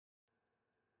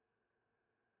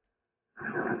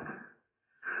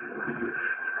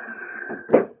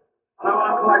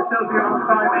tells me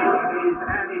alongside me is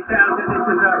Andy Townsend. This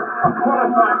is a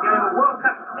qualifying game, a World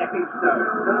Cup stepping stone.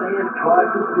 Certainly is. Clive,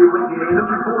 good to be with you here.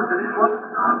 Looking forward to this one.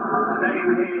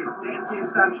 Staying here is denting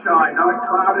sunshine, no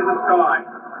cloud in the sky.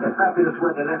 Yeah, fabulous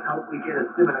weather. Let's hope we get a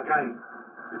similar game.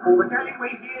 Before the game,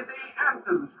 we hear the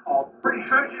anthems of British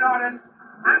Virgin Islands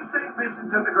and St.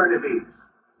 Vincent and the Grenadines.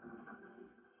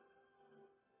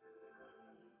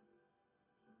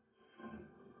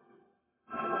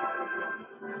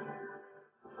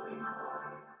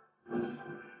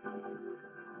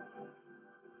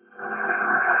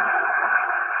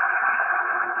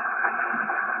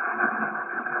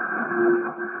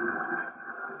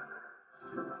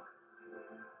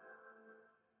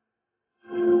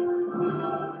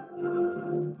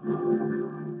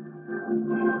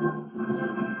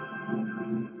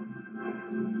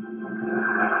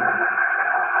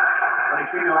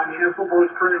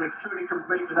 Footballer's career is truly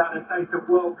complete without a taste of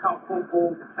World Cup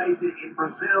football. To taste it in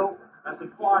Brazil at the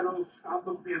finals, that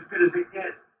must be as good as it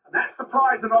gets. And that's the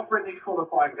prize of offering these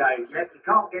qualifying games. Yep, you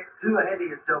can't get too ahead of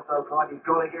yourself though, Clive. You've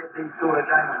got to get these sort of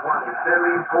games won. It's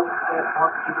very important to get a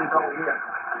positive result here.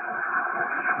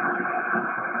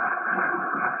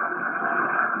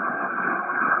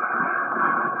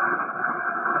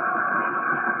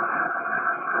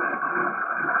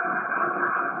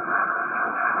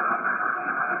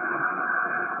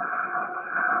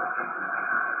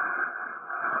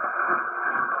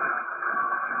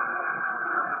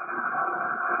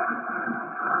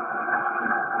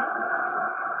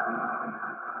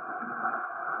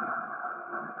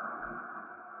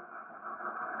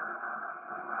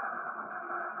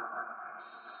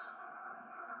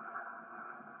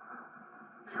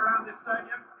 Around this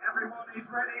stadium, everyone is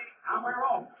ready, and we're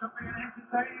off. Should be an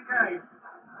entertaining game.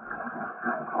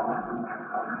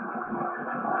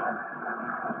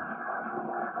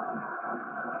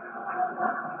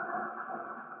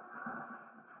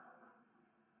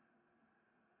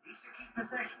 Needs to keep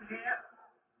possession here.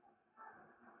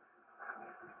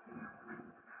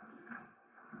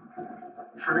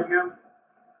 Trinningham.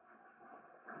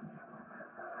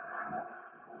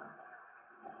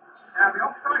 Now the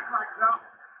offside flag's up.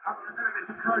 I'm going to do this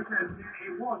a protest here.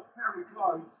 It was very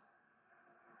close.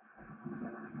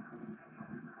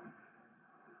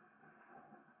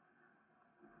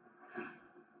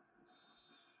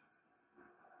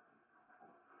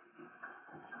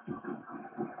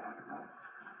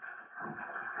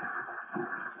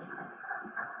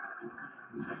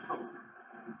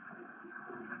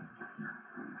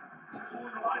 Oh,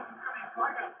 the light is coming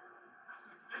faggot. That's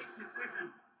a big decision.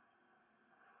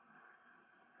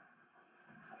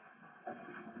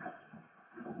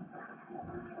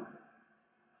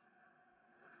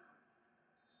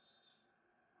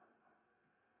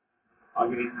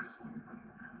 Huggins.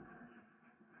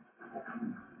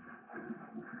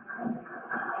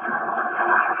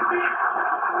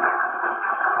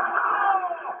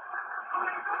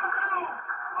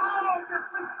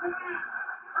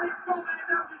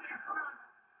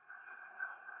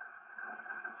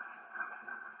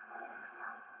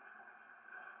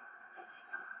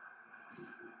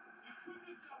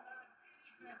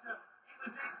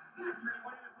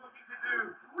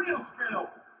 Real skill.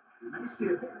 You may see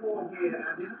a bit more here,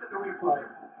 and you look at the replay.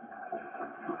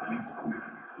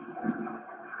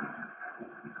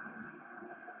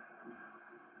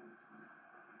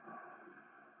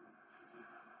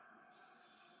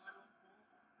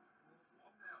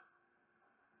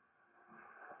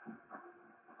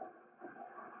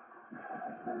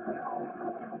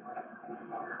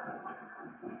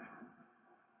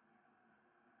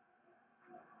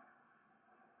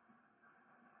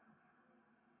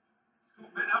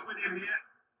 Men up with him here.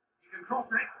 He can cross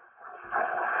it.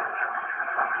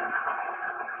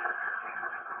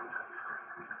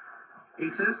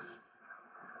 Peters.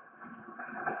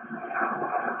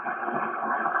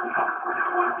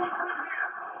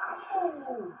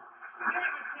 Oh!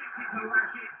 Never tempted to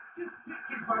lash it. Just picked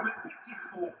his moment, picked his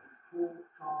spot. Cool,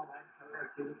 calm and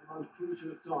collected at the most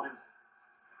crucial of times.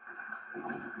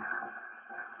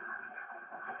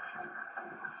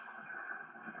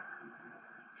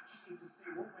 Interesting to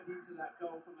see what went into that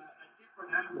goal from a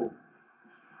different angle.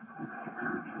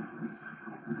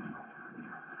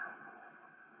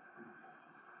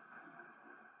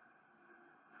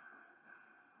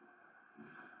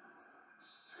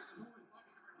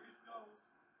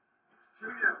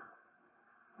 Junior.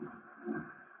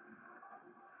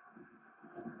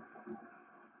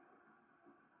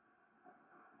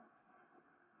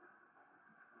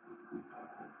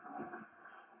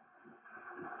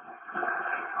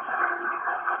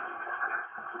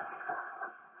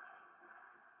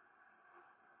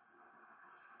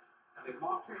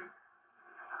 marking.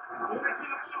 Move it to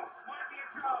the box. Might be a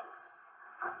chance.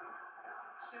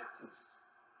 Septus.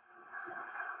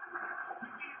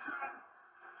 Could be a chance.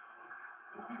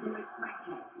 Could be great. Thank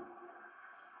you.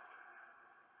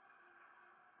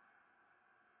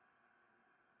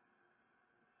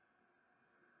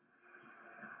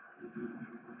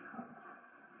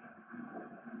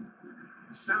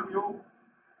 Samuel.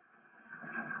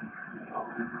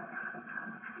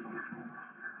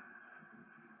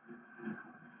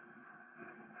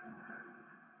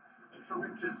 And for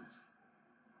Richards.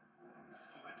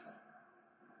 Stewart.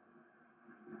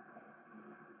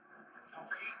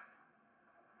 Coffee.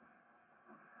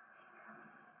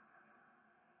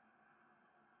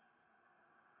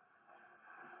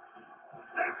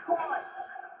 Next try.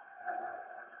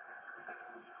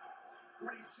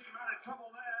 Pretty seem out of trouble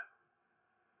there.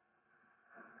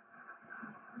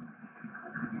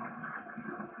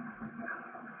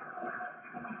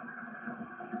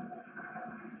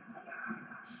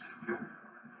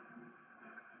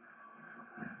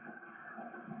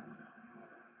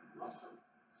 Russell,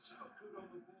 so good on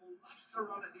the ball, loves to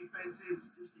run at defences.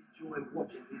 Just enjoy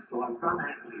watching this guy run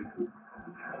at you.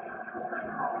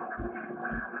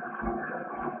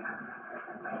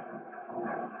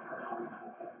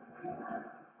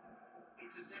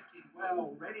 Intercepted well,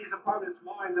 read his opponent's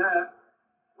mind there.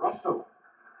 Russell.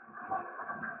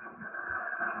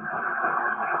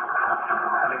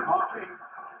 Having marking.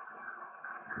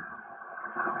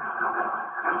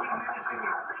 Looking menacing,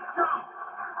 a big chance.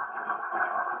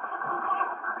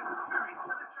 Very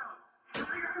still a chance.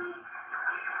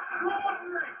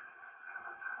 Extraordinary.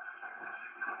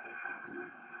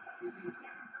 It's his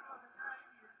second goal of the game.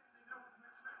 You think they know what to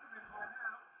expect from him by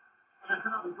now. And that's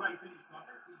another great finish by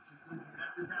that.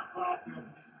 That's just how fast the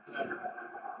opposition today.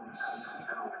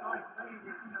 Oh, a nice lead.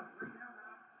 It's 3-0 now.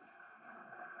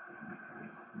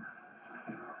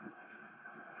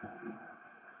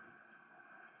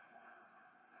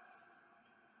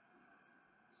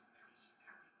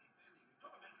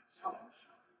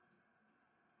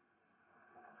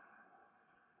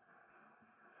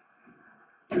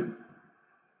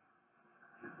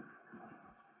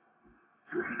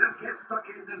 He really does get stuck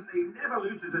in, doesn't he? He never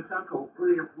loses a tackle.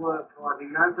 Brilliant work, Ivy.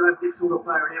 You have to have this sort of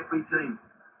player in every team.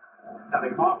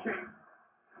 Having marking.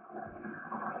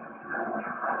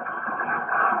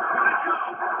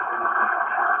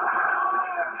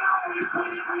 He's put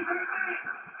it within it.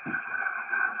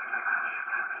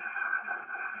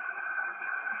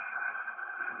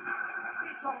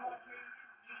 It's unlucky.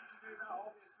 Didn't need to do that,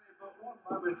 obviously, but one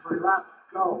momentary lapse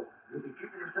goal. He'll be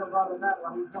kicking himself out of that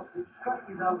one. He's knocked it straight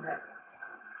in his own net.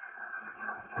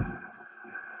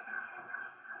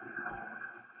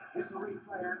 Here's the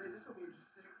replay, Andy. This will be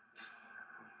interesting.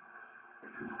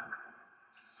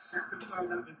 Can confirm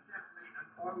that was definitely an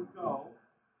own goal.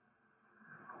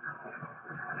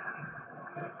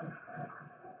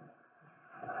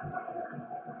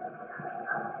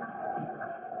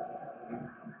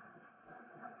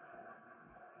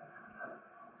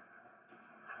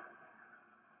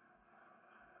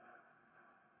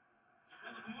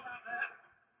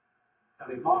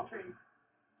 Having marking.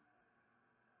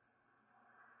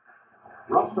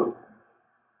 Russell.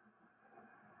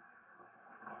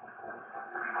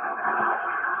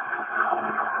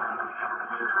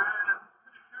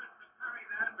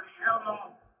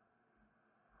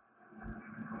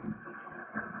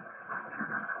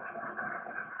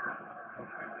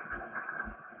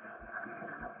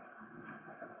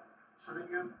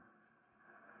 Sheringham.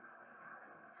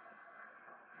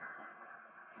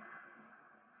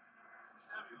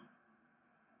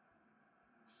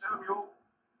 Samuel.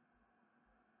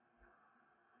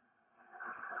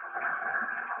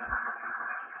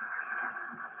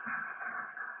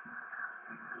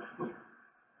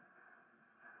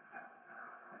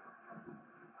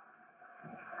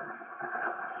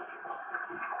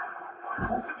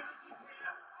 Possibilities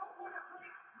here. Oh, what a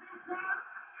great new chance.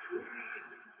 It really is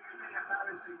becoming a bit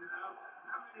embarrassing now.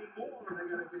 How many more are they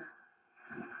going to get?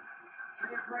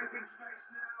 They're breaking space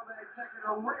now. They're taking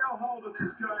a real hold of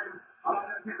this game. And I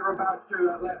don't think they're about to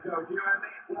let go. Do you,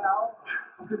 Andy? Well,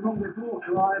 I've been wrong before,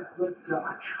 Clive, but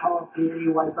I can't see any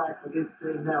way back for this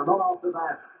team now. Not after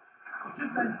that. I was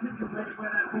just anticipating where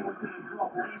that ball was going to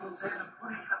drop, and he was there to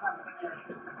put it in the back of the net.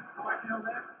 5-0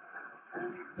 there, and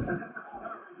it's just about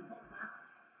over as a contest.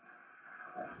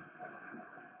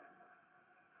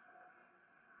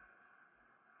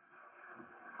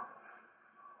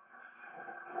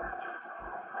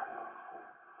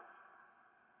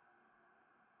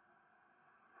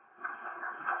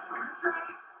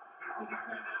 It's the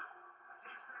defender.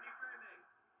 It's for defending.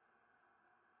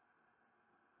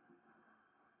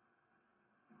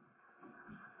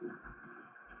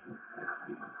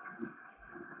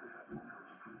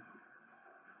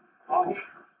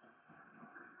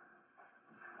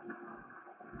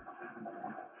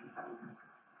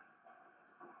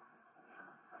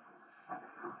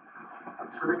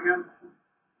 Wickham.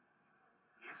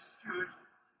 Yes, Stewart.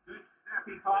 Good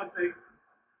snappy passing.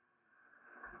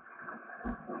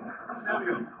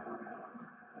 Samuel.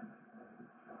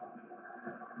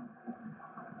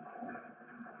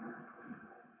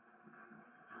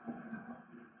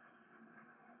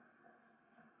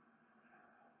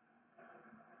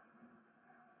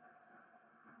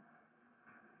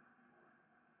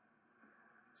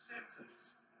 Census.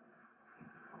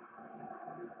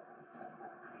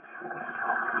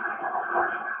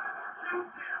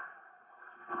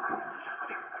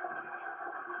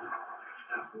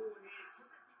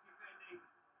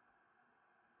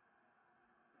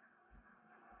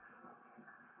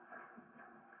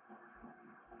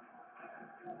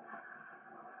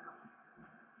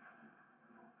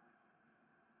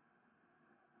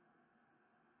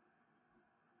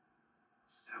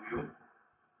 Samuel.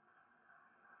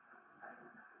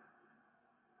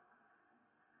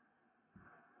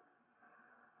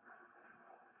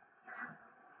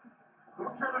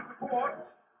 Good shot of support.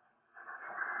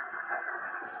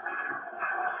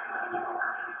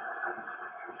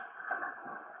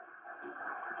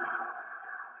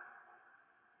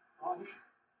 Arnie.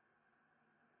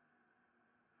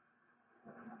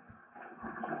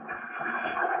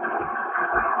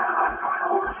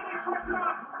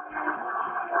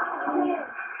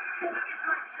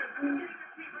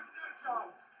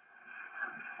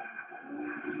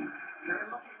 They're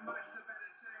looking much the better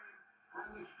team, and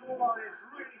the scoreline is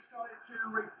really starting to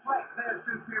reflect their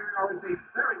superiority.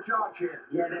 They're in charge here.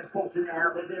 Yeah, they're bossing it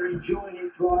out. They're enjoying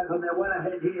it, drive, and they're well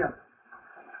ahead here.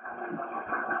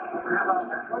 We'll have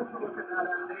a closer look at that,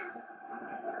 Andy.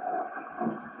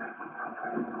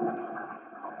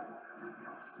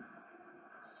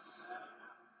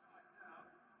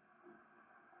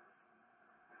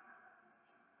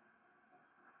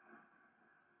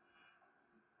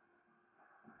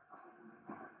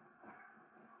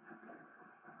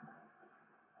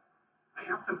 They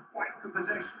have to fight for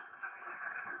possession.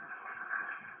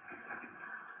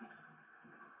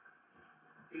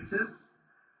 Peters.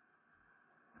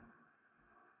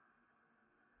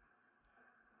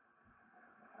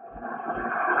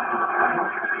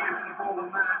 Getting into the ball than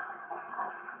that.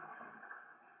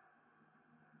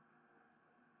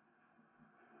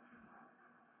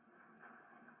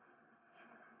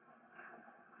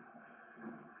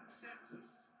 Census.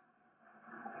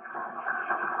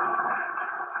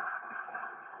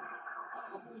 Oh,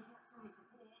 the ball's got some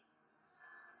support.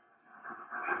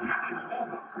 He can't even ball.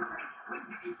 That's some pretty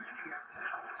windy defending out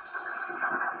there.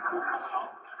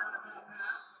 Oh, no doubt about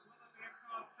that. Will there be a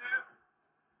card too?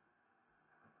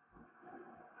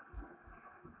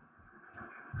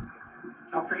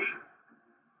 Duffy.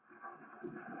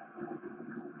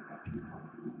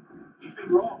 He's been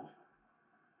robbed.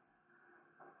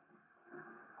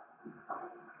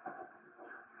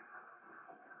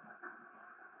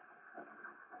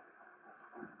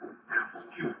 Now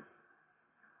Stewart.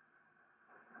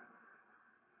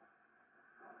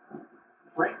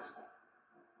 Fred.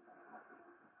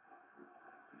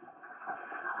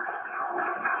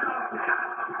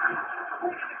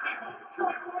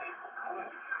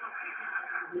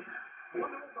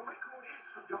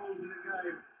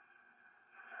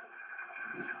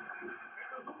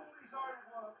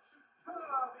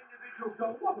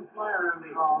 What a player, Andy.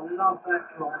 Oh, I love that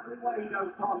try. The way he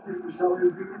goes past people so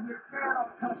easy, and you dare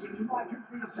not touch him, you might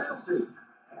concede a penalty.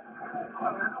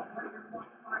 Well, they're not putting a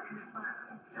white flag in this match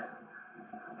just yet.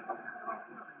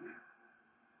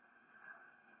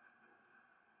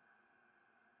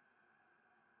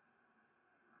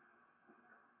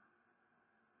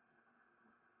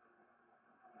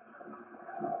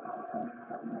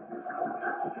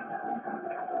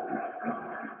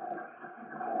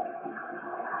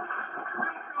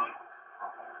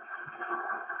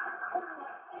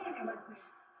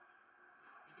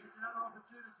 He gets another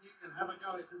opportunity and have a go.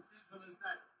 It's as simple as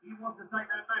that. He wants to take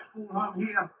that match ball home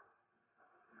here.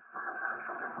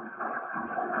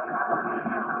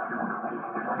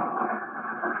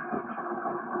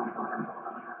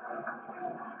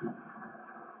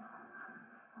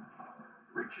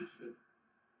 Richardson.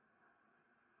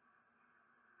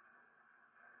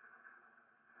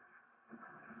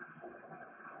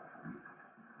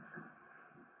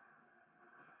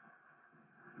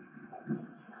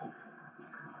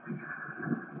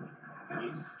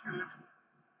 He's Stewart.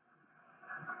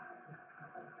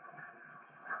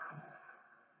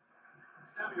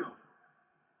 Samuel.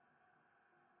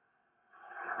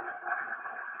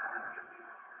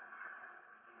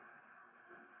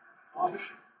 Arnie.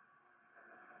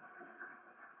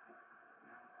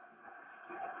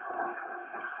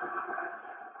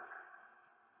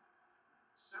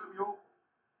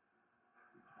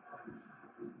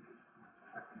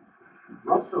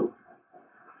 Russell.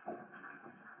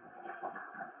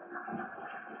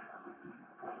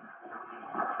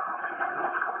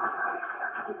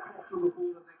 Cross on the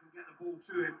ball that they can get the ball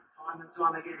to him. Time and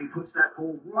time again, he puts that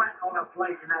ball right on a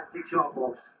plate in that 6-yard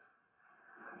box.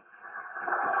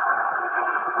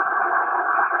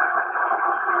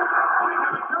 Might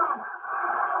have a chance.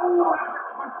 Oh, that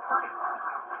was straight.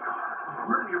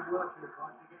 Brilliant work here,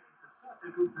 trying to get into such a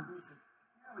good position.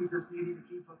 Now he just needed to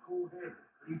keep a cool head,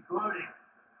 but he's blown it.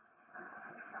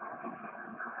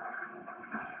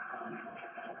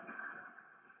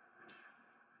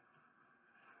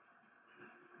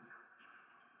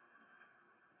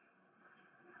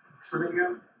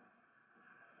 Schminger.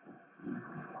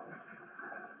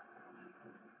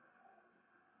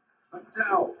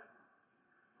 McDowell.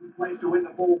 Good place to win the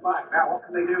ball back. Now, what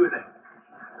can they do with it?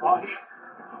 Right here.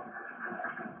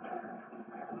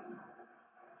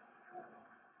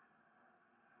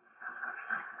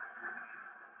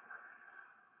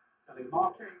 Telling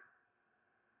Markey.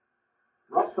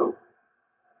 Russell.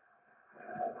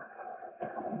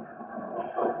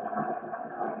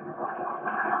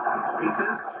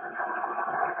 Peters.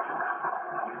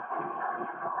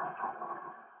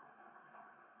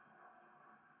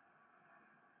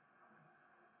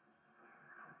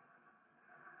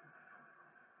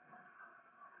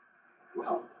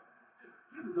 Well, just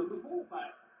giving them the ball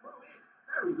back. Throw in.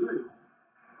 Very loose.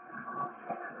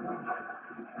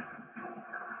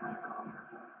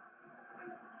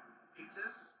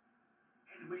 Peters.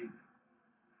 Edwin.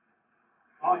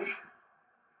 Markey.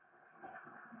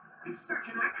 He's such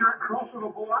an accurate cross of the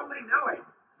ball, and they know it.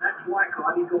 That's why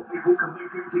Clyde got people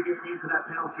committed to getting into that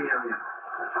penalty area.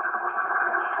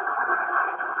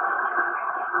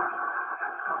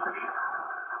 Company.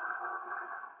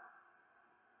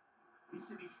 Needs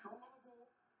to be strong on the ball.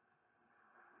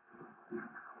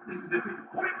 This is a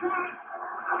point chance.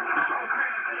 Oh,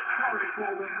 really sorry for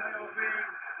them. They are being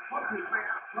hopelessly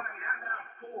outplayed and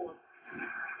outscored.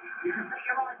 You can bet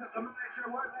your life that the manager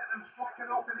won't let them slacken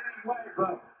off in any way,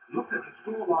 but look at the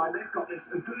scoreline. They've got this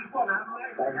as good as one, haven't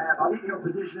they? They have. I think the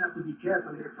opposition has to be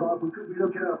careful here, Clyde. We could be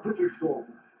looking at a cricket score.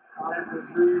 Oh, that's a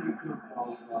really good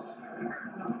goal. He makes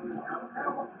enough of his house.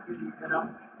 Now wants to get his head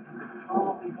up. He just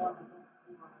calmly finds the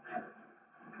corner of the net.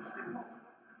 It's impossible.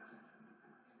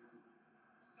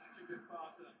 Such a good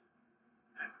passer.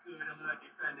 That's good alert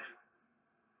defending.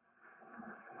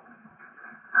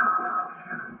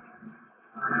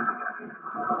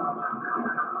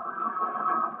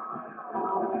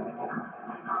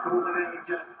 Saw the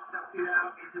danger, stuffed it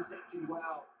out, intercepted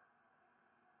well.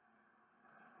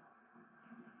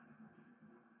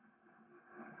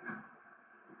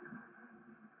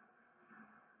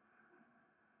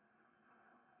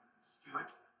 Stewart.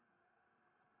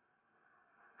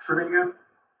 Schminger.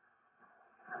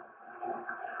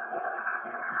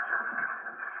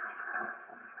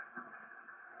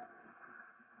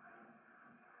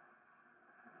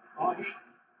 Markey.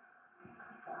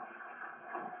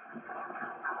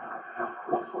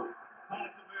 Russell.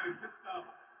 Pass and move, good stuff.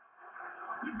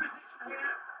 Good position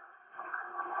here.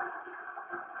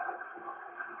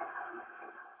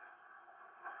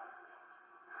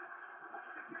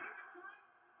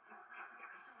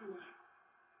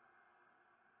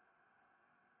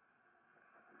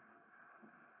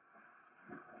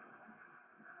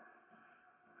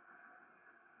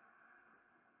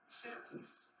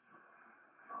 Sentence.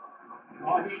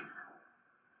 Markey.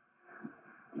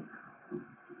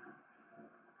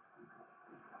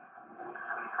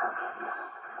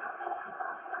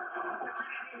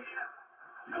 Opportunity here.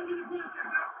 Don't be the first to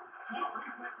go. Sharp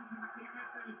reflexes in the keeper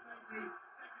to save the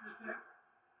second attempt.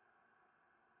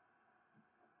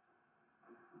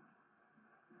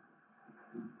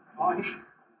 Markey.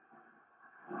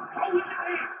 Oh, look at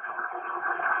this!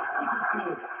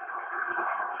 Good.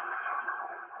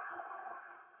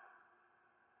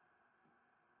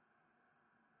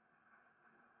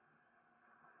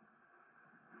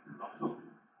 Russell.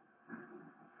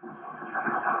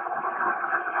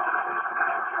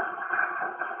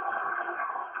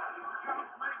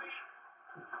 Chance maybe.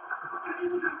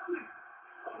 Unable to hold it.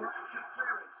 Miraculous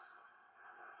clearance.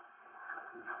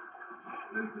 Can't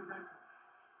lose possession.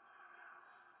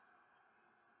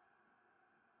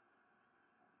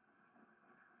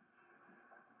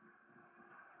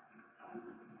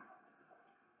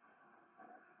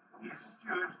 Yes,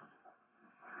 Stewart.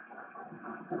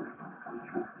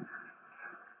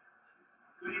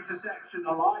 Good interception,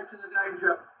 alive to the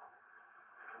danger.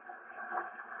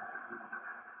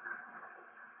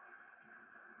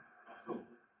 Russell.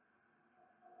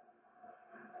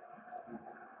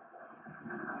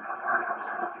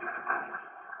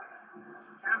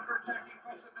 Counter-attacking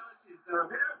possibilities. They're a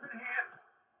bit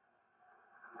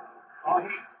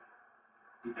Wahi.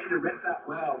 Defender read that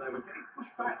well. They were getting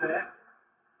pushed back there.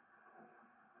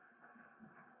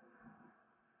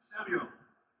 Samuel.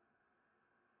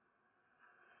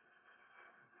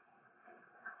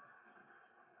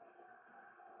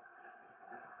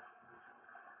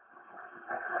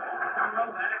 Done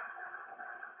well there.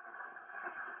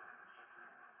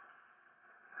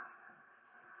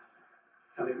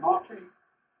 Telemarking.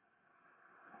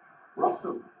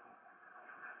 Russell.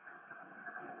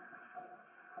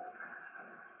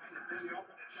 And a fairly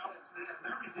open a challenge there. No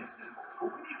resistance.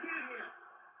 What can you do here?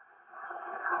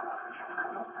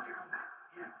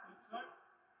 Yes, thought so.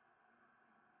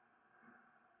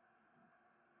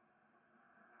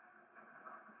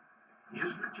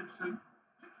 Here's Richardson.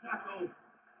 Good tackle.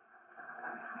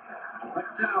 Back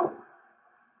down.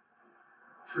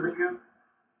 Schwinger.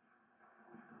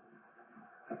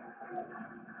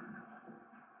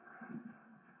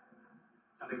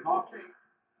 Telemarking.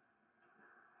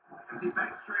 Is he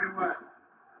back straight away?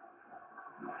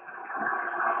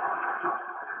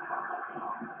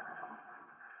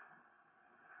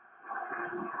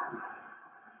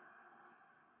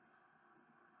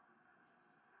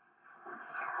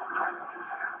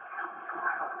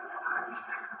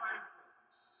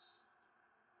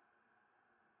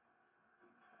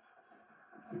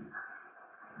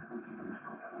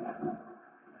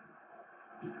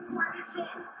 Great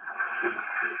shot. This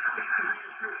seems to be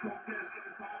a true contest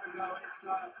some time ago. It's a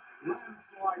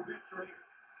landslide victory.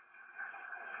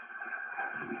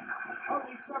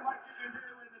 Only so much you can do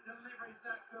when the delivery's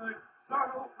that good.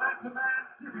 Subtle, man to man,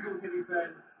 difficult to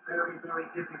defend. Very, very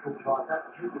difficult, but that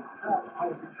team is such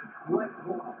position. Great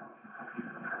corner.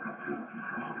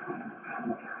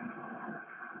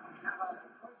 Have a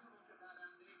closer look at that,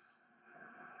 Andy.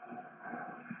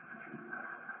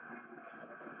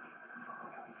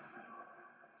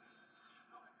 It's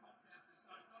not a contest as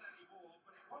such, not anymore,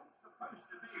 but it wasn't supposed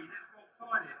to be this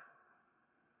one-sided.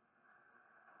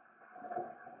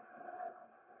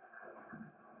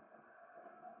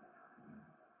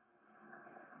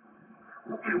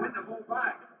 Looking to win the ball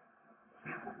back.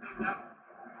 Careful build-up.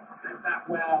 Read that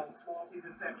well. Smart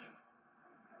interception.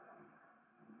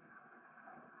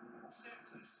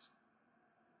 Sepsis.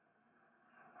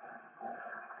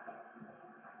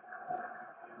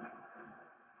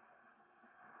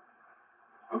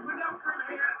 Opened up through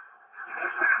here.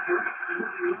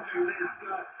 The truth is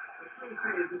that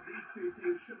these two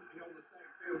teams shouldn't be on the same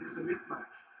field. It's a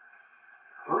mismatch.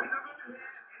 We're in the mood here.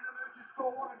 In the mood to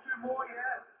score one or two more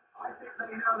yet. I think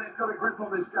they know they've got a grip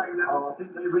on this game now. Oh, I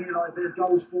think they realise there's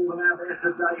goals for them out there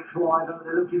today, Clive.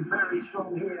 They're looking very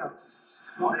strong here.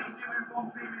 Not easy when one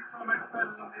team is so much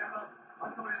better than the other. I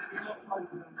thought it'd be a lot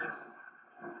closer than this.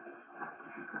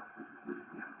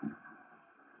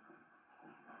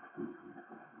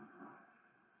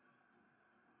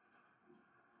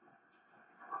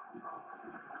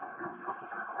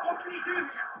 What can he do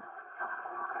here?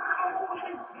 Oh,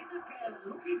 it is him again,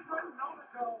 looking for another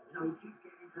goal. You know, he keeps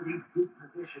getting into these good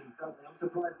positions, doesn't he? I'm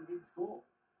surprised he didn't score.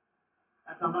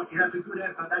 That's unlucky. That's a good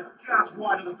effort. That's just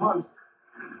wide of the post.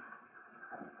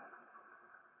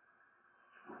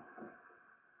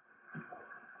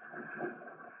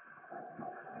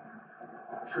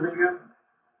 Schwinger.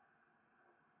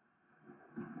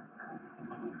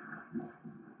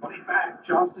 Got it back.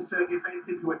 Chance to turn defence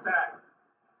into attack.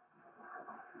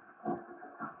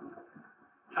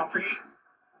 Tuffy.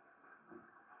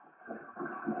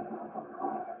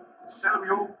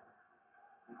 Samuel.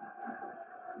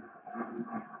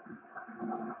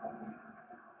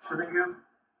 Schwinger.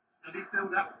 Steady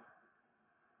build up.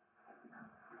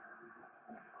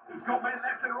 He's got men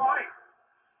left and right.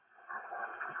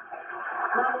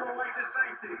 Scrambled away to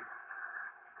safety.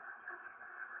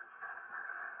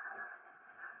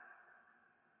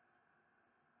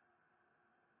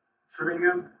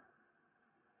 Schwinger.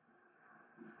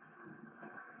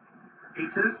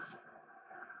 Peters.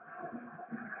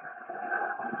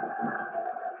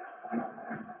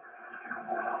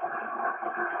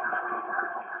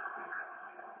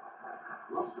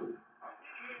 Russell. In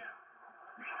here.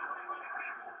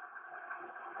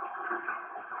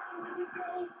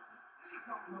 Goal. He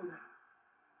can't hold it.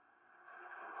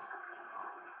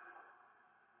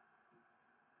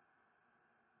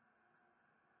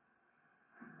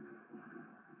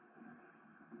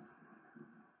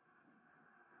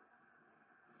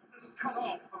 Little cut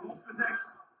off and lost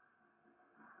possession.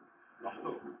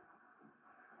 Russell.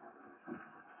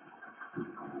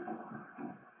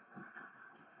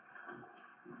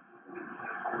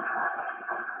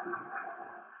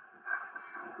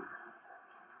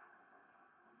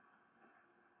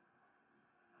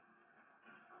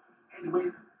 Edwin.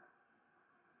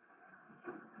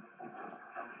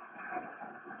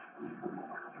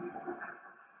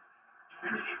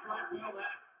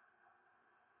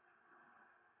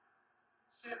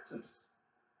 Sepsis.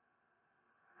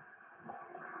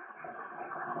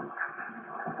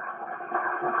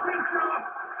 Big chance!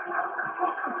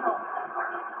 Off the top!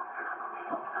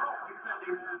 Top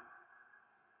defending there.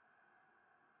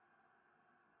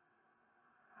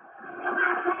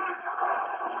 Real chance!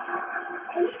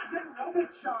 Oh, it's another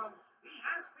chance! He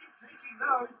has been taking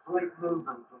those! Great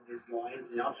movement from this guy,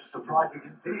 isn't it? I'm just surprised he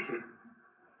didn't finish it.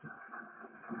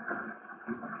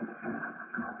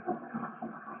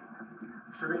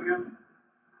 Sheringham.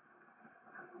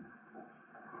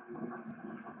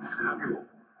 Samuel.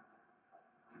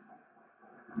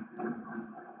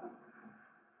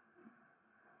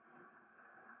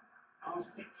 Ask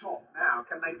Dick Top now,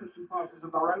 can they put some passes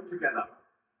of their own together?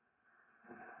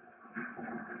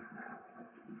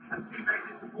 As teammates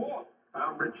in support,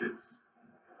 found Richards.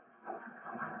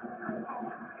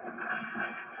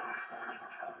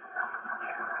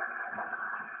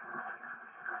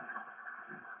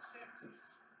 Sepsis.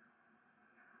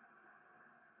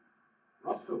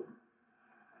 Russell.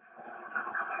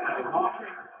 Okay,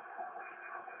 marking.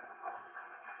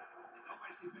 There's not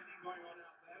much defending going on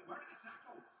out there. Where are the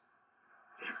tackles?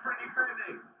 Desperate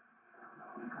defending.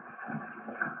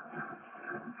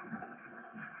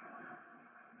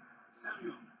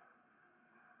 Samuel.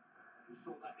 He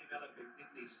saw that developing,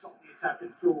 didn't he? Stop the attack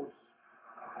at source.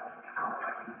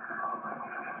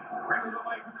 Wriggled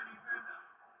away from the defender.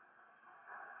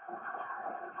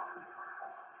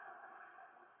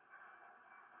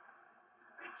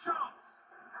 Big chance.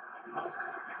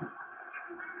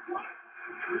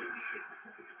 It really is becoming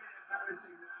a bit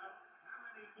embarrassing now. How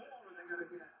many more are they going to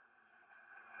get?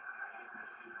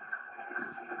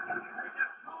 They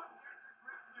just can't get to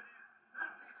grips with him.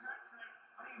 That's his hat trick,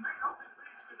 and he may not be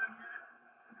finished with them yet.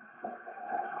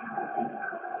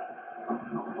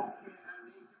 Not locked here,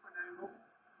 Andy. Different angle.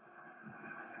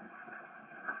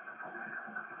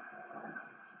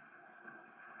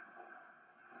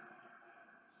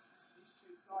 These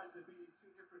two sides have been in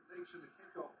two different leagues from the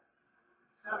kickoff.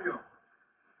 Samuel.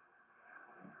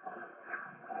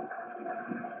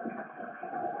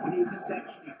 With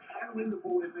interception, you can win the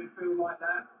ball in midfield like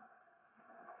that.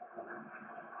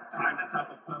 Time the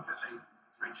tackle perfectly.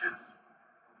 Richards.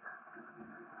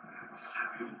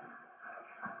 Samuel.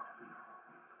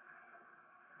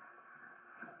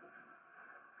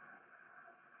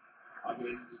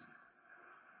 Huggins.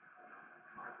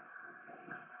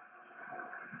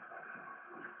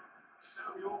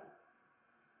 Samuel.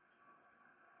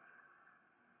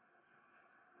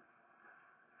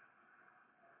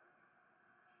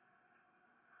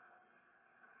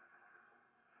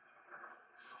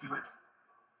 Stewart.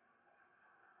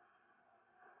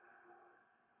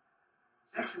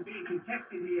 Possession being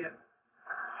contested here.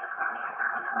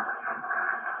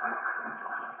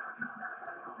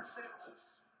 Sepsis.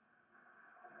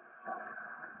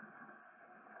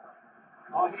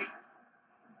 Margate.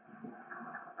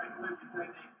 Excellent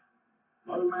defending.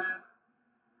 Low man.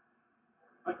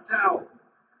 McDowell.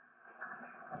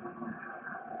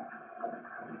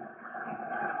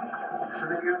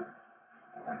 Schlinger.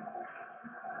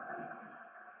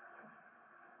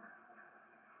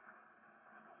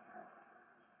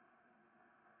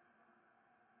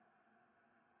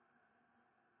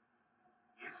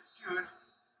 Yes, Stewart.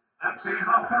 That's the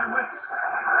half-time whistle.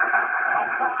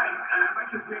 Half-time, and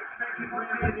much as we expected,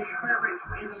 really, the favourites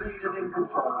in the lead and in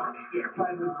control. Yeah,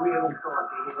 playing with real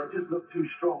authority here. They just look too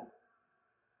strong.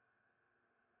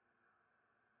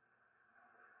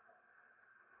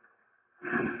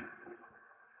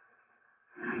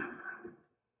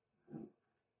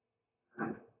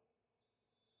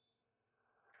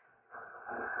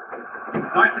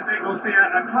 Like to think we'll see a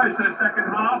closer second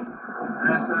half.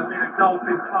 There's been a gulf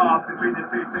in class between the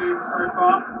two teams so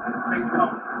far. Big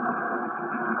gulf.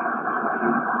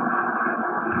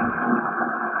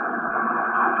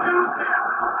 Out there!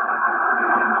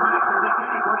 In the minute from which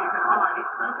anybody can hide.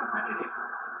 It's so competitive.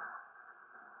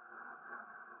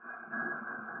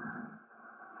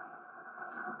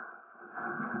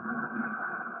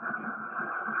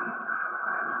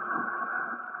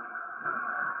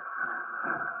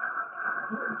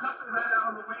 Gordon tussle there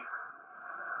on the wing.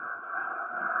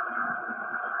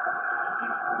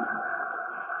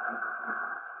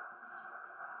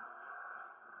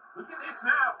 Look at this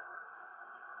now.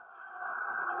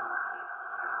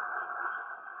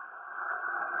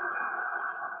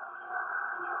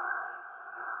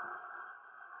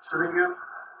 Schlinger.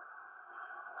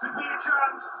 Could be a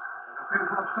chance. I think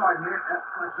we're offside here. Yep,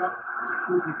 flags up.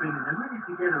 Good defending. They're really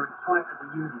together and tight as a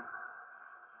unit.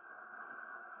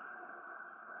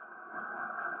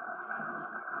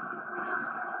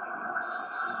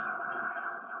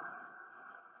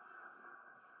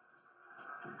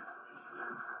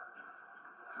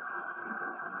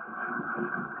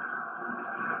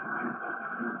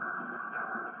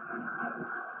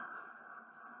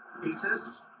 Peters.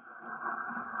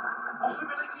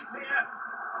 Possibilities here.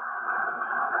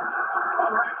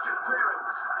 Righteous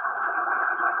clearance.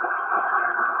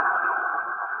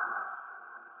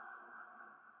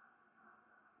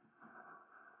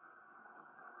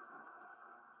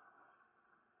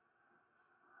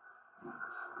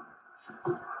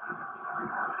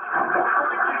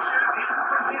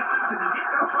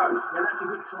 Yeah, that's a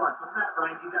good try. From that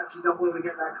range, he's actually done well to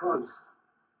get that close.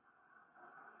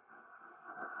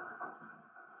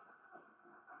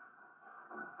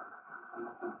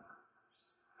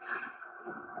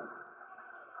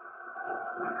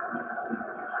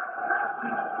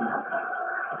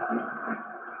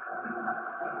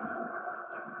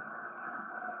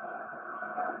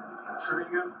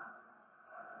 Tringham.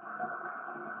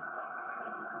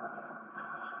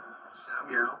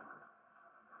 Samuel.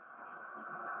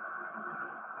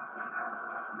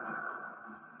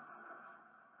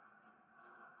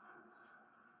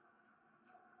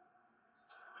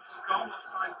 Goal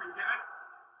side's been given.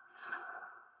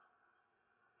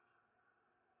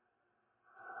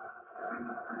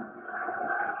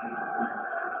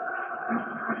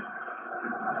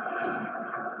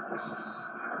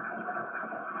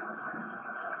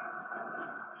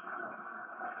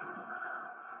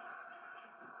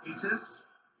 Peters.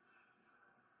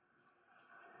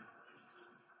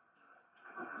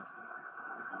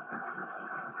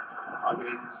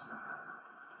 Huggins.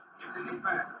 Gives it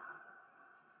back.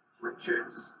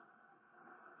 Richards.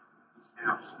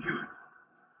 Now Stewart.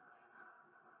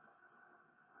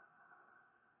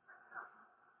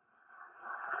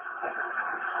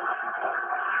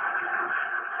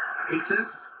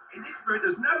 Peters. In this grid,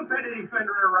 there's no better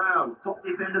defender around. Top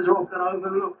defenders are often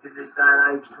overlooked in this day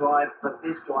and age, Clive, but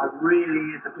this guy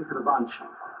really is the pick of the bunch.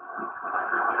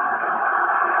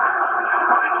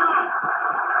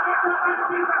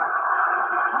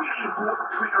 Really important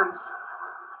clearance.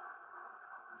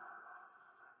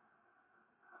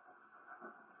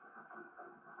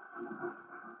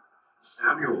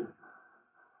 Samuel.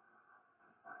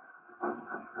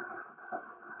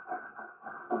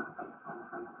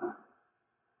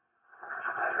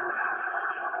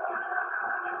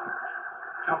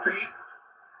 Tuffy.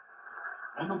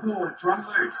 On the board, it's run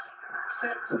loose.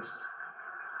 Septus.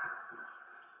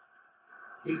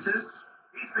 Peters.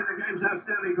 He's been the game's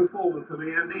outstanding performer for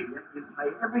me, Andy. You pay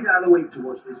every day of the week to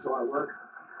watch this guy work.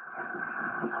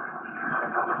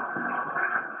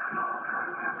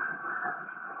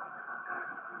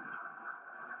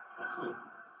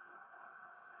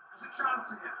 There's a chance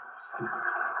here.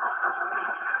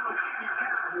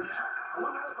 I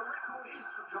wonder what the record is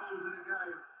for goals in a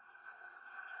game.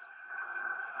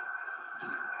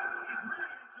 He's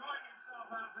really enjoying himself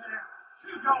out there.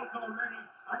 2 goals already,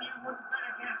 and you wouldn't bet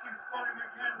against him scoring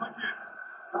again, would you?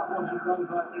 But watching goals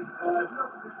like this, Clive,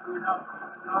 not simple enough,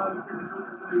 so difficult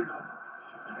to do, you know.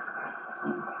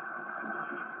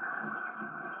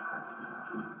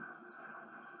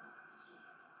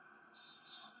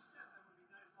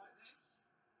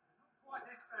 Quite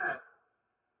this bad.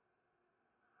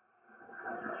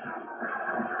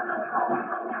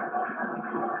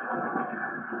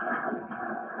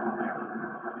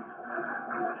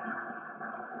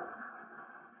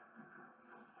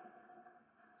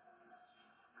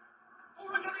 Oh,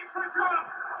 look at this switch off!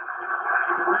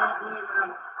 He's a real bully with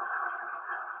him.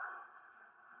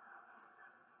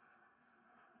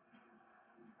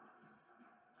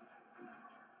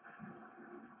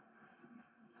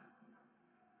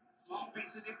 Small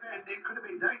piece of defending, could have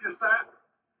been dangerous that.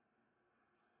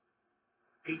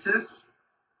 Peters.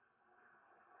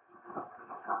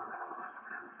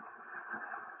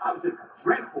 That was a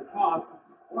dreadful pass.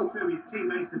 All through his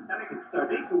teammates are telling him so.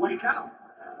 He needs to wake up.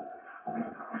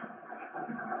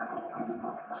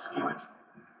 Stewart.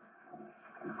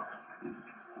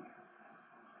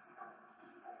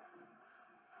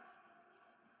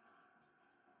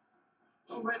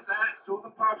 Well read that. Saw the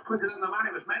pass quicker than the man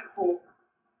it was meant for.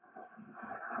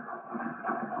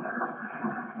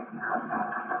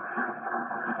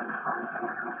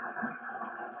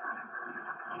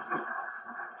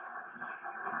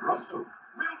 Russell.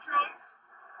 Real chance.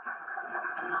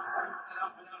 And he scooped it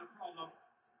up without a problem.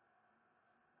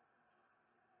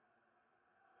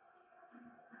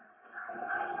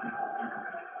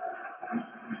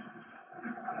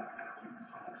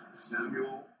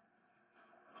 Samuel.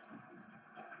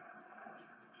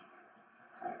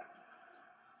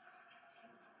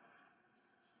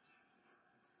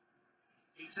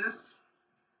 Peters.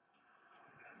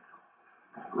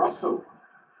 Russell.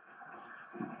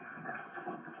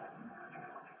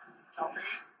 Tuffy.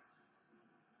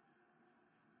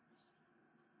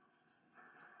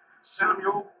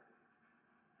 Samuel.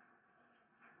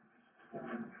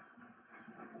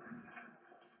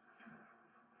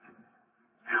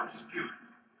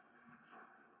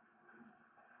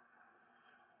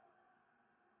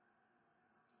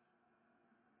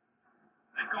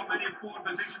 got many forward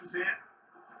positions here.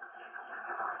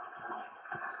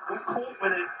 We're caught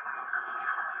with it.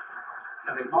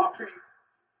 So they're marking.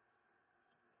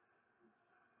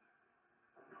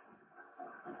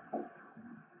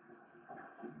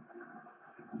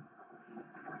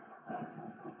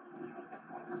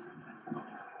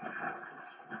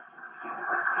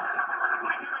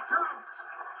 I have a chance.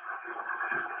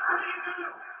 There you go.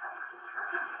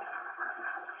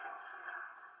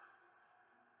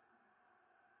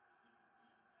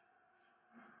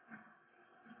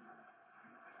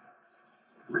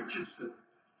 Richardson.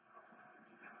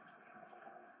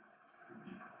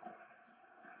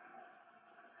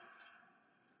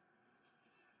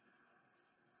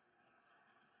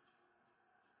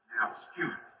 Now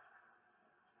Stewart.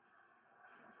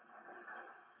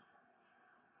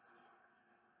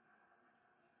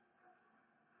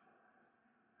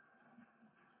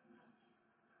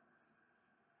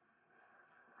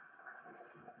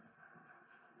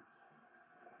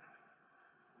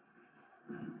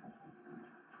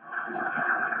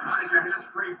 Manager has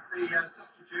briefed the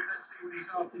substitute. Let's see what he's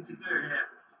asked him to do here.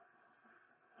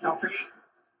 Duffy.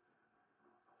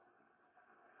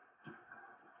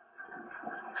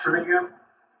 Trinningham.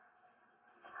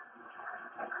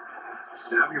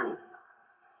 Samuel.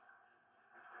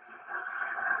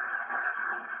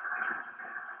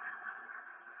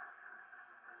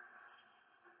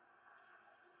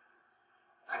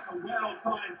 That's a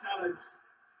well-timed challenge.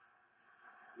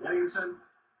 Vincent.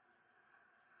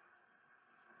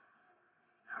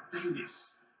 Now Davis.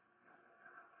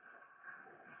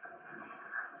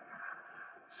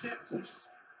 Sepsis.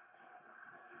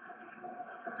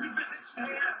 Good position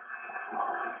here.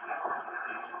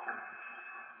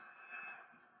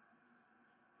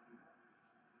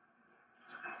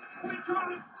 Good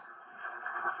chance.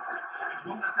 He's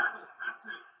won the tackle. That's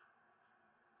it.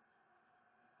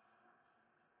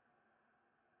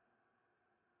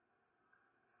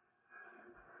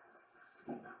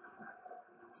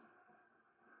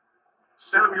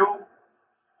 Samuel.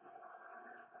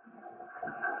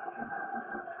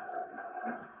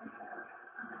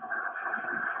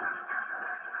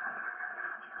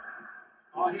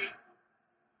 Ahi.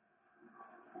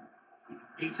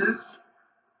 Peters.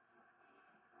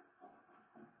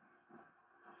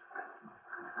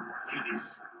 Davis.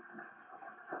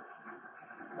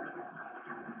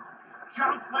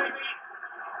 Chance maybe.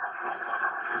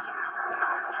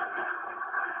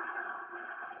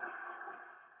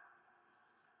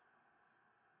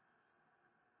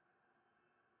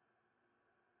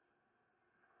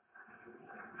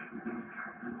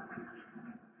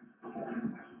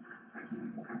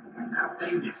 Now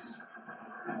Davis.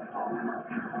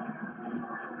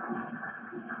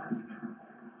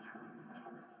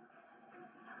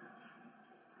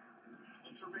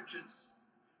 Onto Richards.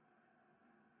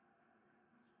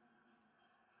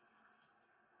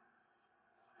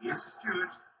 Yes, Stewart.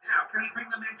 Now, can he bring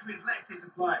the man to his left into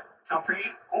play? Duffy.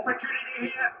 Opportunity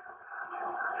here.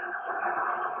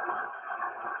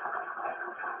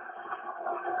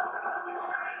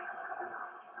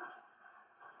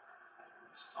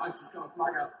 Nice, he's got a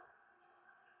flag up.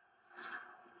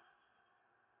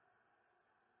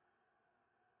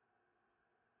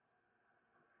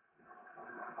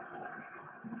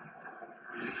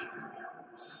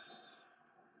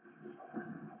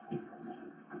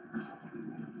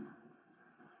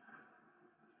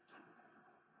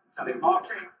 So they're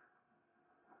marking.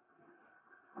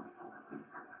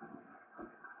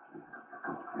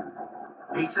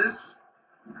 Peters.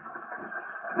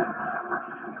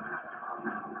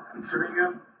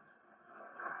 Trinningham.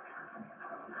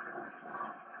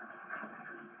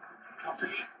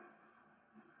 Duffy.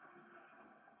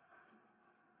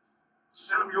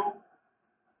 Samuel.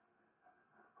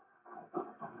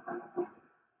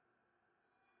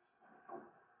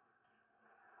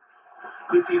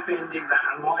 Good defending that,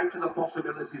 alive to the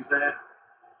possibilities there.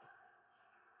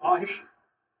 Ahi.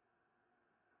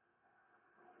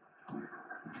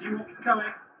 He knew what was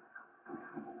coming.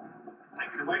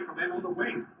 Taken away from him on the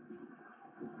wing.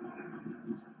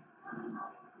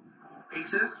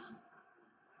 Peters.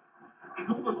 He's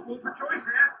almost full for choice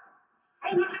here.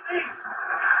 Oh, look at this!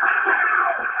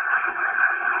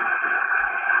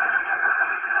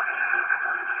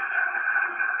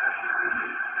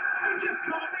 He just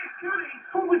can't miss, could he? He's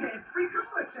full with every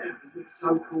goal attempt. He looks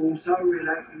so cool, so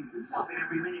relaxed. He's loving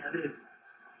every minute of this.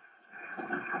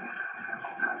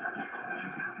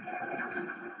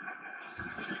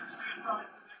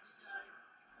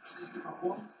 This is a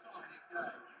one-sided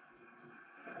game.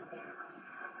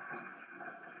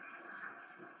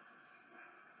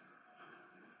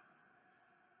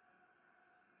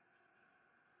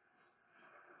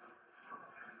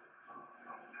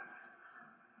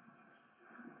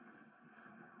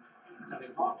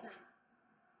 Marking.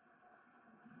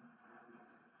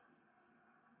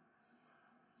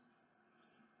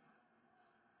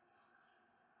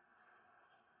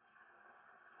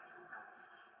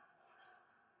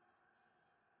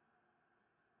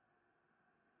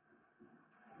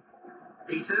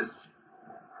 Peters.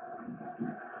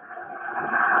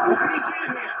 What can he do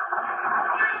here?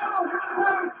 Oh, with the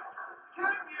post!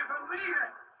 Can you believe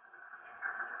it?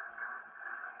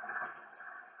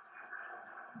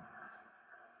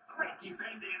 Great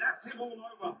defending, that's him all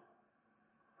over.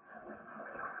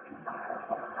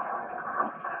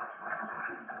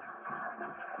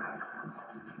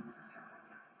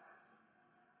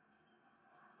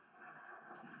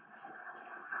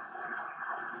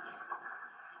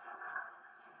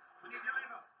 Can he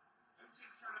deliver?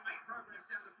 Vincent's trying to make progress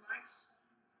down the flanks.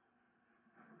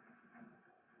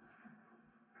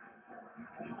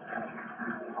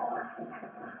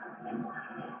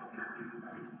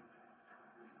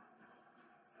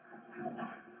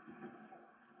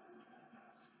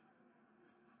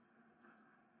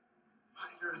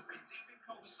 Manager has been deep in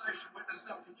conversation with the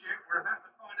substitute. We're about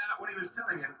to find out what he was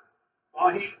telling him.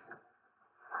 Why he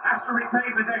has to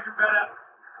retain possession better.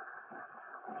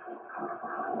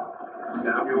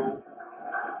 Samuel.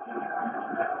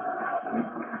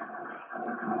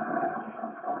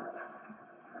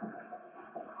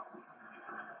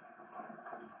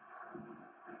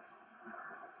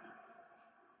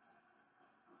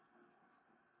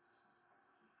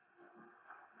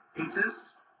 Peters.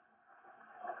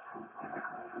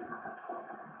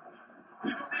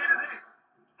 Who's on the end of this?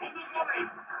 On the volley.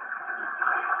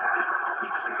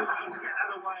 Keeps no well to get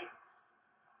that away.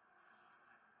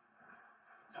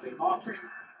 Marking.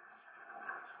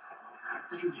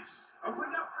 Davis.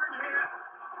 Opened up for him here.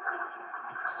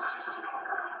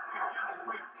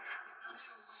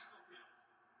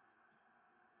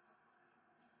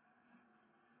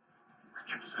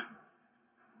 Richardson.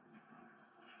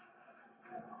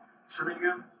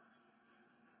 Shringham.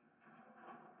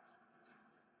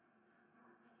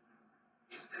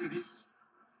 Here's Davis.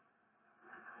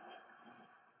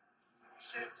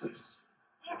 Sepsis.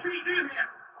 What can he do here?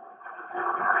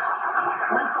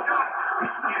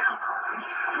 It's out.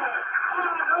 I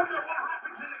don't know what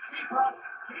happened to the keeper.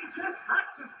 He just had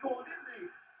to score, didn't he?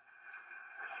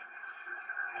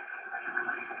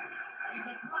 He's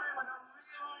a player with a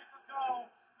real eye for goal,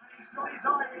 and he's got his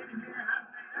eye in here,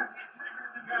 hasn't he? That's his second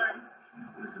of the game.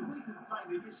 It was a decent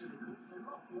save initially, but it's a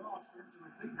lot to ask for him to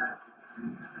repeat that.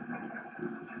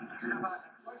 You have a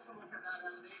closer look at that,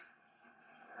 Andy.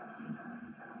 I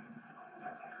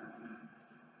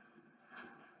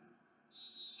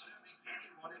don't think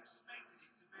anyone expected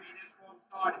it to be this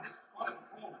one-sided. This was quite a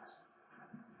performance.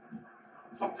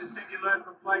 Something said you learn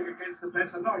from playing against the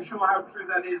best. I'm not sure how true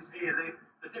that is here.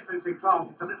 The difference in class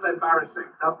is a little embarrassing.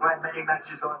 Don't play many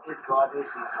matches like this, guy. This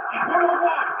is. He's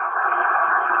 1-on-1.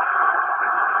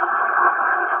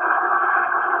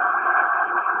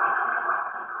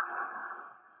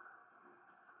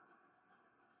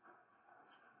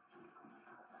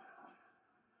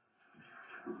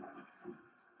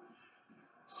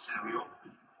 Samuel.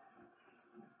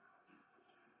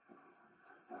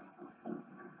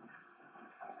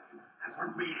 That's a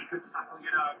really good tackle,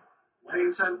 you know.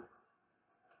 Vincent.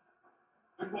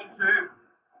 Good one too.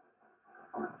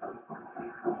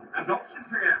 There's options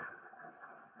here.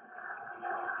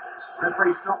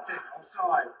 Referee stopped it.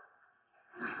 Offside.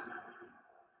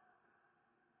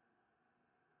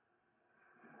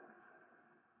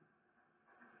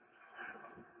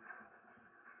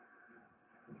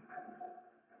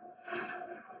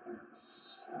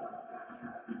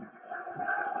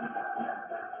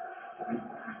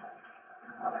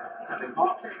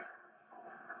 Marking.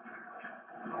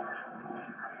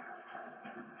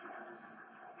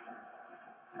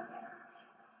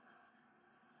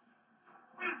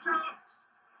 Vincent.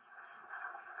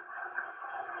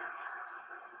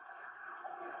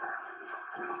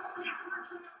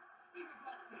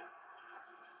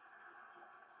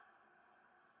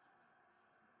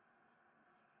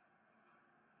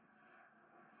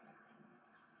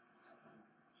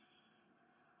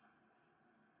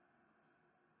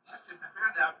 That's just a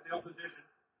handout for the opposition.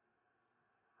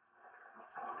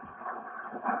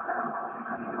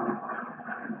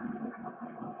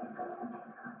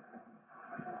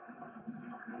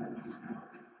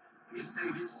 Here's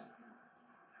Davis.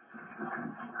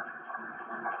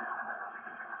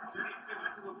 Sending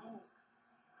Vincent to the ball.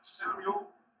 Samuel.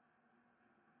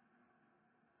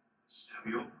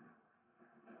 Samuel.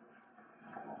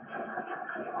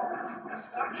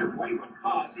 Such a wayward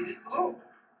pass, he didn't look.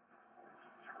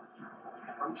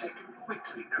 Rotating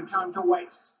quickly, no time to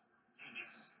waste.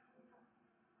 Davis.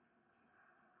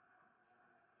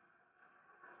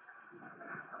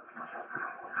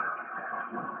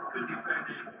 good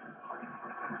defending.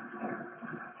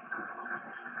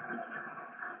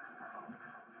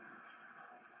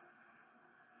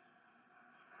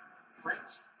 Trent.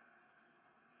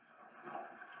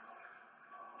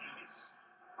 Davis.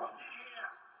 Got it here.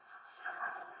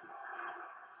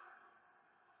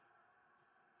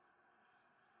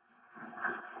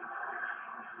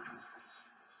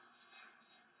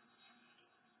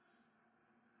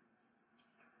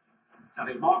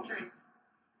 Telemarking.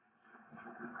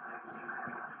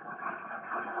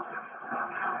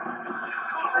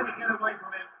 Can't let it get away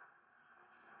from him.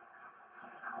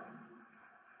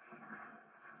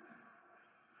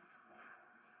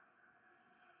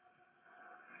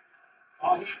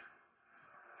 Oh, he. To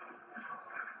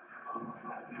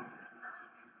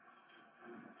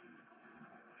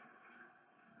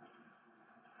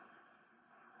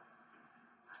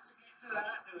get to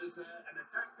that, there was an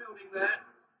attack building there.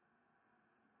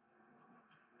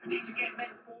 We need to get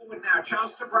men forward now.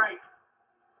 Chance to break.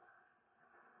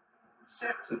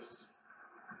 Septus.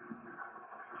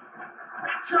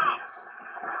 Big chance.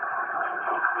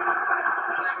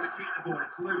 They're able to keep the ball.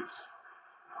 It's loose.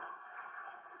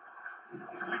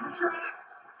 Little chance.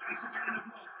 It's again a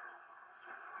block.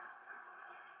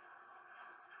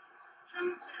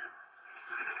 Chance here.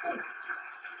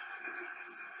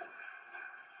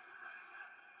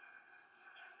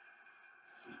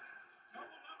 Goal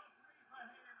number 3 for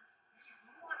him. He's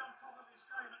right on top of his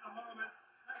game at the moment.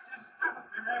 They just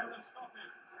haven't been able to stop him.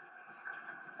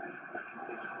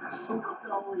 The sort of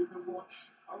goal you can watch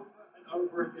over and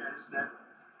over again, isn't it?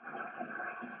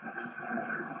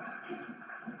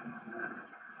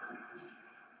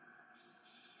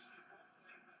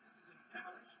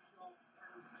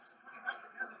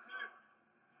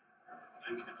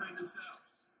 Between themselves.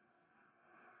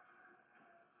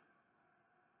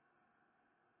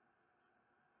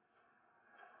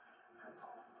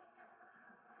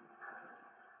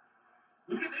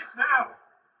 Look at this now.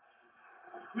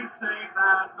 Good save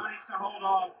there. Managed to hold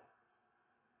on.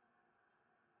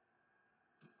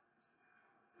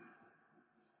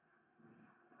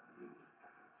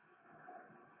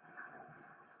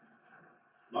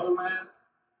 Low man.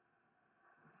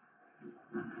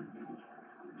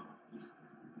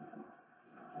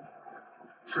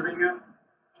 Trimmingham.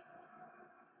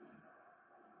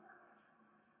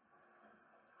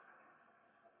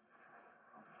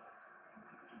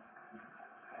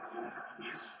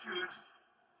 Here's Stewart.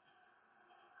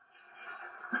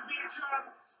 Could be a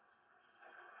chance.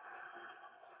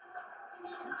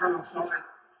 Control side.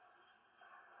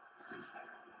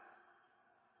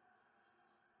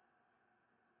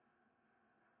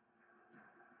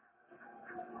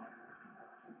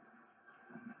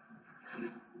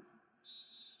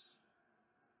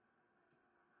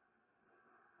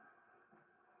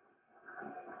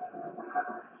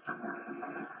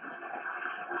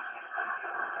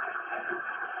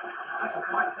 That's a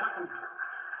fine tackle.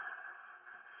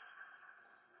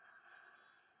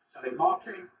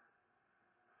 Telemarking.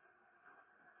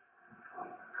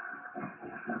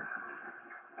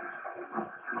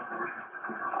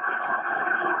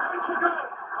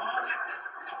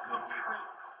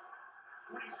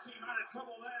 Pretty steam out of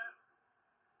trouble there.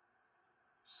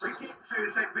 Free kick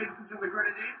to St. Vincent and the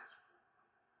Grenadines.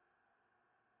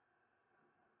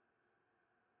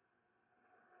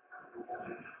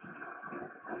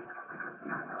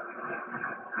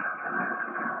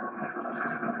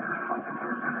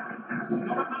 He's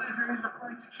not a manager who's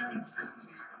afraid to change things.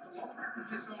 He puts a lot of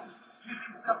emphasis on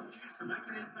using substitutes to make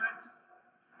an impact.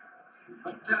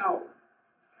 McDowell.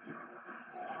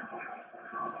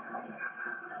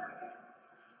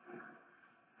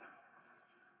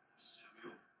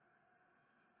 Samuel.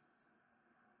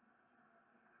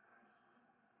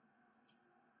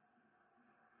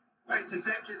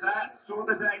 Intercepted that, saw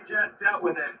the danger, dealt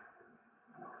with it.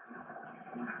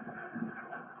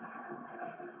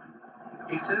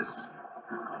 Peters.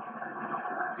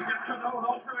 He just couldn't hold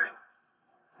on to it.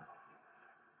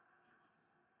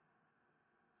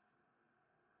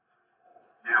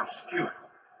 Now Stewart.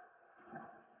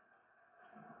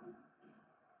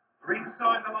 We're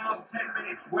inside the last 10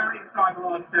 minutes, well inside the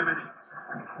last 10 minutes.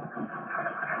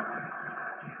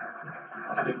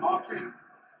 Telemarking.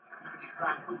 He's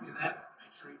ground quickly there.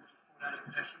 Make sure he was pulled out of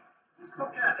possession. He's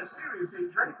got a serious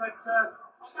injury, but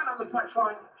on that on the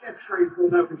touchline, Jeff Shreves will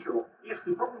know for sure. Yes,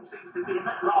 the problem seems to be in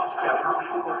that last challenge. He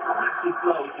took a massive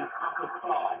blow with his upper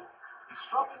thigh. He's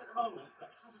struggling at the moment, but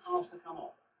hasn't asked to come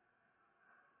off.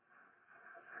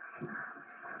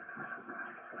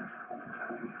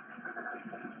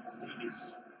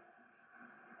 Davis.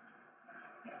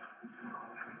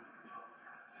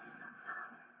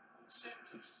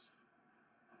 Septus.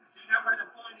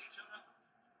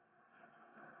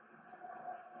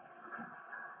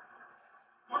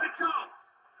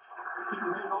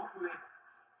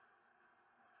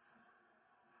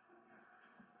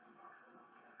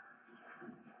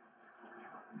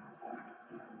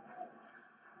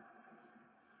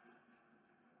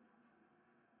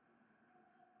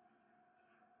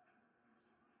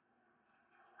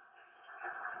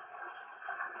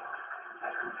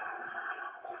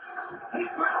 He's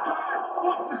back time.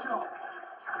 What's the shot?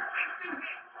 Instant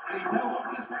hit. And he's held on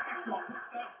to the second shot. Good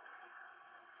stuff.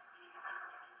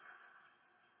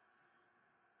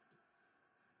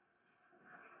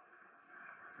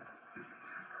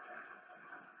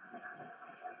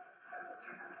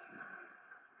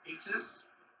 Peters.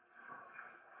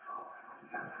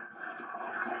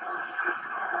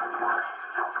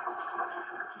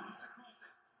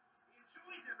 He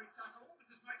enjoys every tackle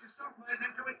almost as much as some players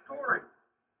enjoy scoring.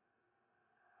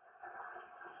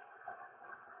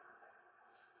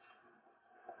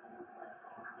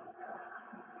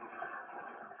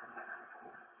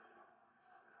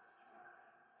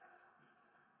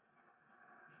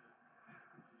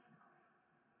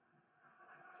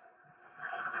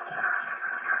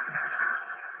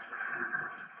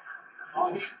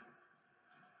 Martin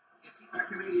gets it back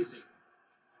immediately.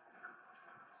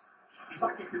 He's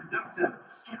like a conductor,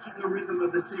 setting the rhythm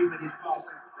of the team with his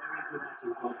passing. Very good at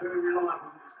it, well, very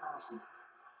reliable with his passing.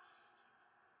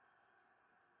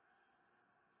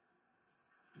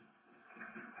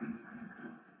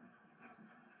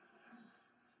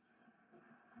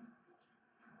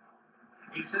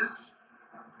 Peters.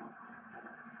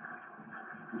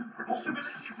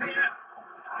 Possibilities here.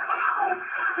 Oh,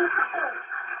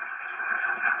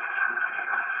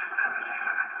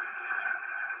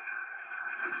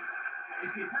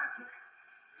 it's his hat-trick.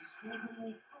 He's caused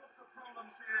all sorts of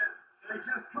problems here. They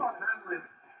just can't handle him.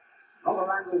 Another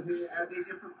angle here, Andy,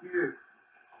 different view.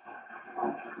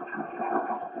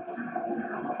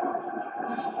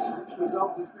 This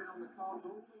result has been on the cards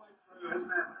all the way through,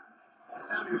 hasn't it?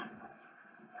 Samuel.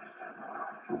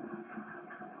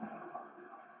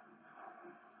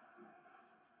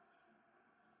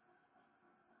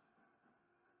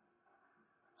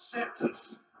 Septus.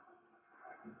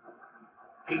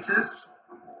 Peters.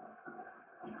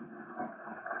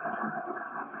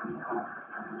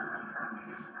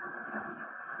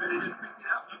 Better just pick it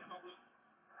up, no problem.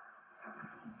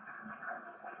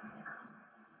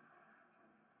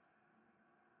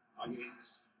 Higgins.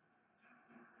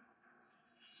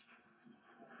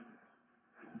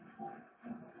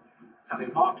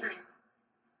 Telemarking.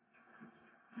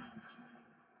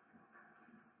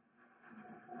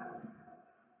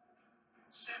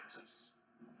 Septus.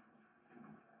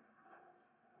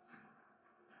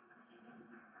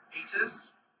 Peters.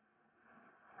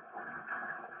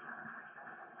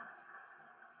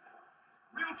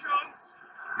 Real chance.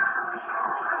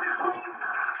 This one,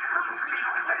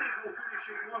 clinical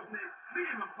finishing, wasn't it?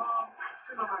 Minimum par,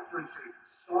 maximum accuracy.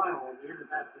 Style on the end of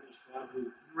that finish was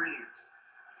brilliant.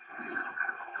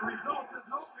 The result has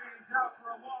not been in doubt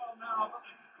for a while now, but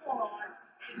the scoreline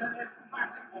is an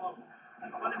emphatic one.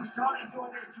 Well, if you can't enjoy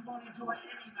this, you won't enjoy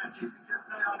any matches because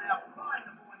they are now flying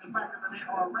the ball in the back of the net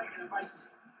on a regular basis.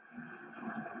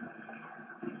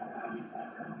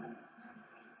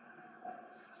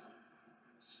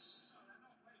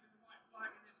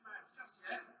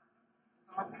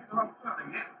 I think they're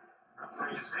unfurling it.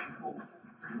 Referee is saying forward.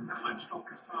 How much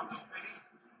stoppage time there'll be?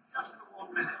 Just the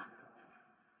 1 minute.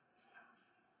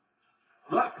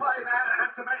 Look, play that,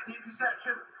 had to make the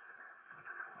interception.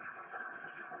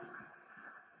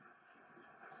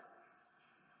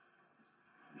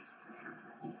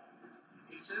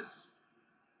 Peters.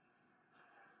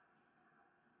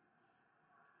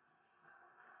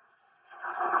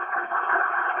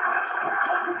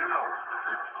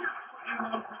 You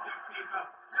want from your keeper.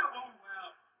 Held on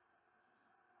well.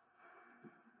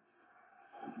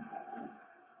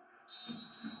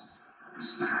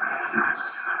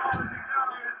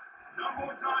 No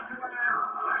more time to add.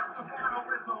 That's the final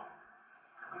whistle.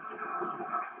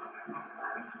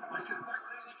 I can thank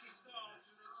their lucky stars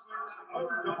in this when that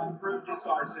own goal proved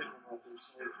decisive. I feel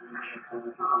sorry for him there, Paul,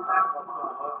 because that one's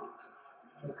not happening tonight.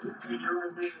 Doing your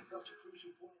own man is such a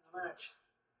crucial point in the match.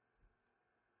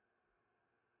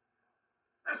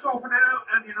 That's all for now.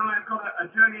 Andy and I have got a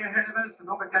journey ahead of us,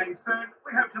 another game soon.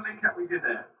 We hope to link up with you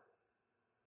there.